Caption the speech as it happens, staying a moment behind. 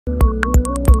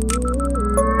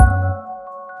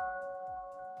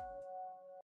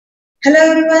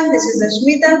Hello everyone, this is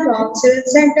Ashmita from Civil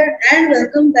Center and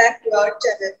welcome back to our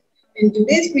channel. In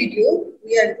today's video,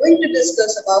 we are going to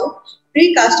discuss about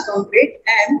precast concrete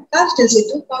and cast in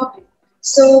situ concrete.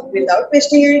 So without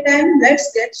wasting any time,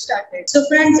 let's get started. So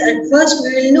friends, at first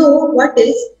we will know what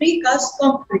is precast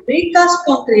concrete. Precast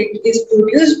concrete is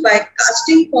produced by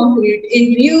casting concrete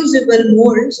in reusable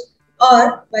molds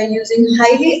or by using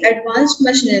highly advanced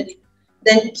machinery,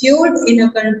 then cured in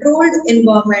a controlled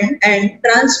environment and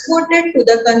transported to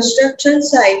the construction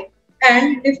site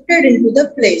and lifted into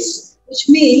the place, which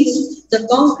means the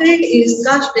concrete is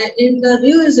casted in the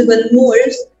reusable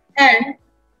molds and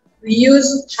we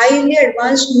use highly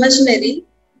advanced machinery.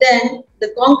 Then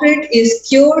the concrete is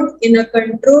cured in a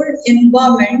controlled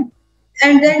environment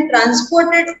and then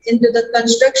transported into the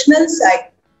constructional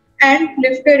site and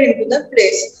lifted into the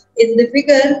place. In the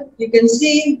figure, you can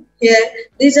see here,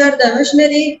 these are the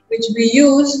machinery which we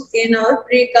use in our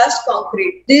precast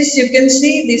concrete. This you can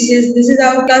see, this is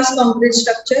our cast concrete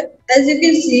structure. As you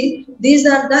can see, these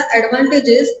are the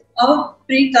advantages of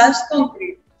precast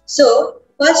concrete. So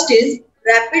first is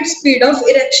rapid speed of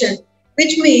erection,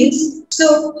 which means,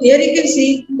 so here you can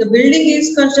see the building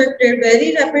is constructed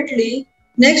very rapidly.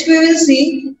 Next we will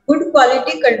see good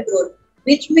quality control,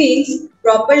 which means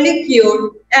properly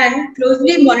cured and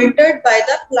closely monitored by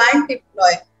the client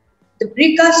employee. The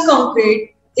precast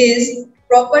concrete is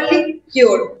properly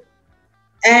cured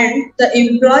and the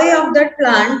employee of that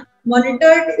plant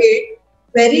monitored it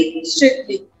very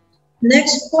strictly.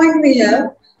 Next point we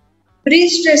have,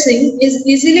 pre-stressing is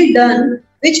easily done,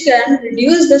 which can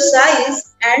reduce the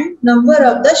size and number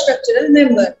of the structural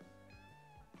member.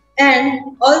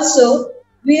 And also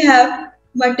we have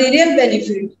material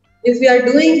benefit. If we are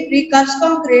doing precast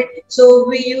concrete, so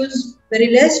we use very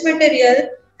less material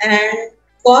and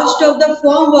cost of the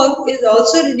formwork is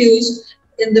also reduced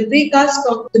in the precast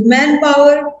concrete. The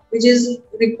manpower which is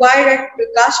required at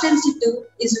cast in situ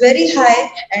is very high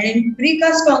and in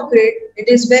precast concrete it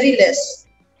is very less.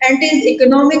 And it is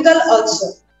economical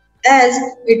also, as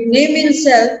it name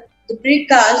itself the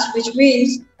precast, which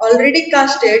means already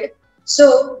casted,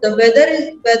 so the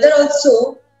weather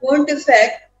also won't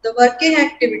affect the working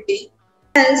activity,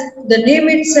 as the name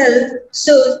itself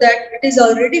shows that it is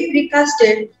already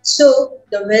precasted, so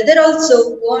the weather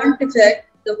also won't affect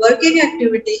the working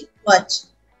activity much,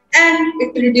 and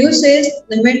it reduces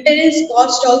the maintenance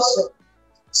cost also.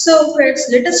 So friends,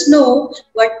 let us know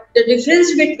what the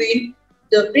difference between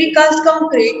the precast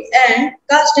concrete and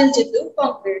cast in situ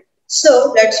concrete.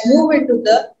 So let's move into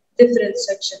the difference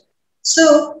section.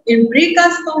 So in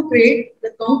precast concrete,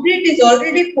 the concrete is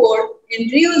already poured in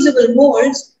reusable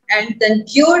molds and then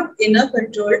cured in a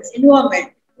controlled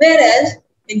environment. Whereas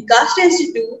in cast in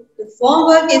situ, the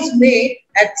formwork is made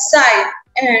at site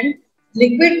and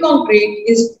liquid concrete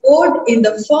is poured in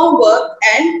the formwork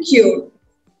and cured.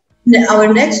 Now,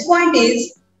 our next point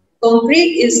is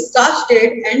concrete is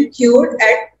casted and cured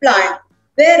at plant.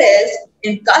 Whereas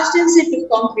in cast in situ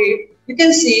concrete, you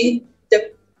can see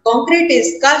the concrete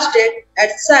is casted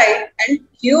at site and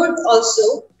cured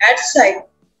also at site.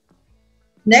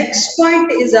 Next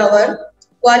point is our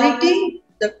quality.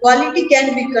 The quality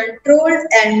can be controlled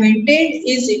and maintained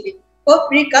easily for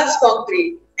precast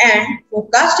concrete, and for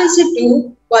cast in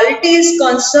situ, quality is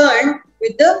concerned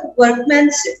with the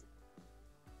workmanship.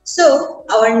 So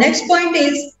our next point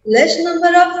is less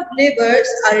number of laborers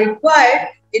are required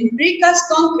in precast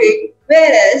concrete,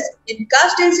 whereas in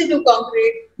cast in situ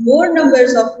concrete, more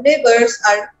numbers of laborers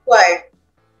are required.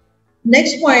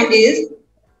 Next point is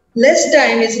less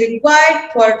time is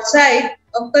required for site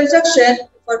of construction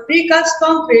for precast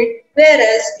concrete,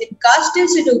 whereas in cast in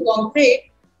situ concrete,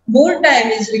 more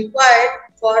time is required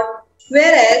for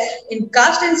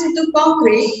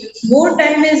more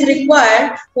time is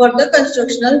required for the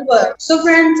constructional work. So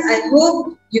friends, I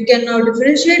hope you can now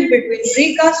differentiate between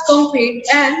precast concrete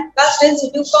and cast in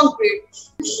situ concrete.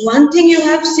 One thing you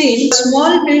have seen,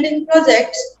 small building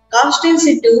projects, cast in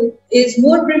situ is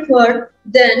more preferred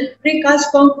than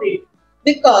precast concrete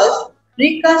because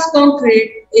precast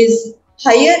concrete is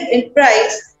higher in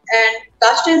price and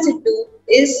cast in situ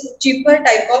is cheaper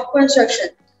type of construction.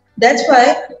 That's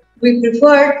why we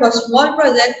prefer for small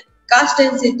project cast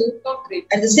in situ concrete.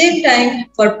 At the same time,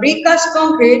 for precast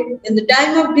concrete, in the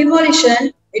time of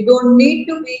demolition, it don't need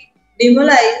to be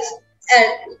demolished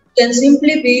and it can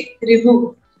simply be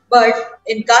removed. But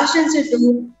in cast in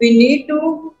situ, we need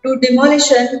to do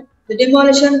the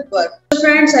demolition work. So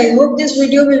friends, I hope this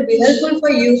video will be helpful for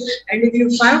you, and if you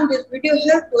found this video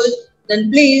helpful,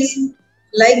 then please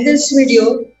like this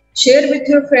video, share with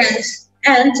your friends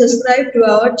and subscribe to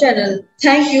our channel.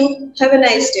 Thank you. Have a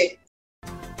nice day.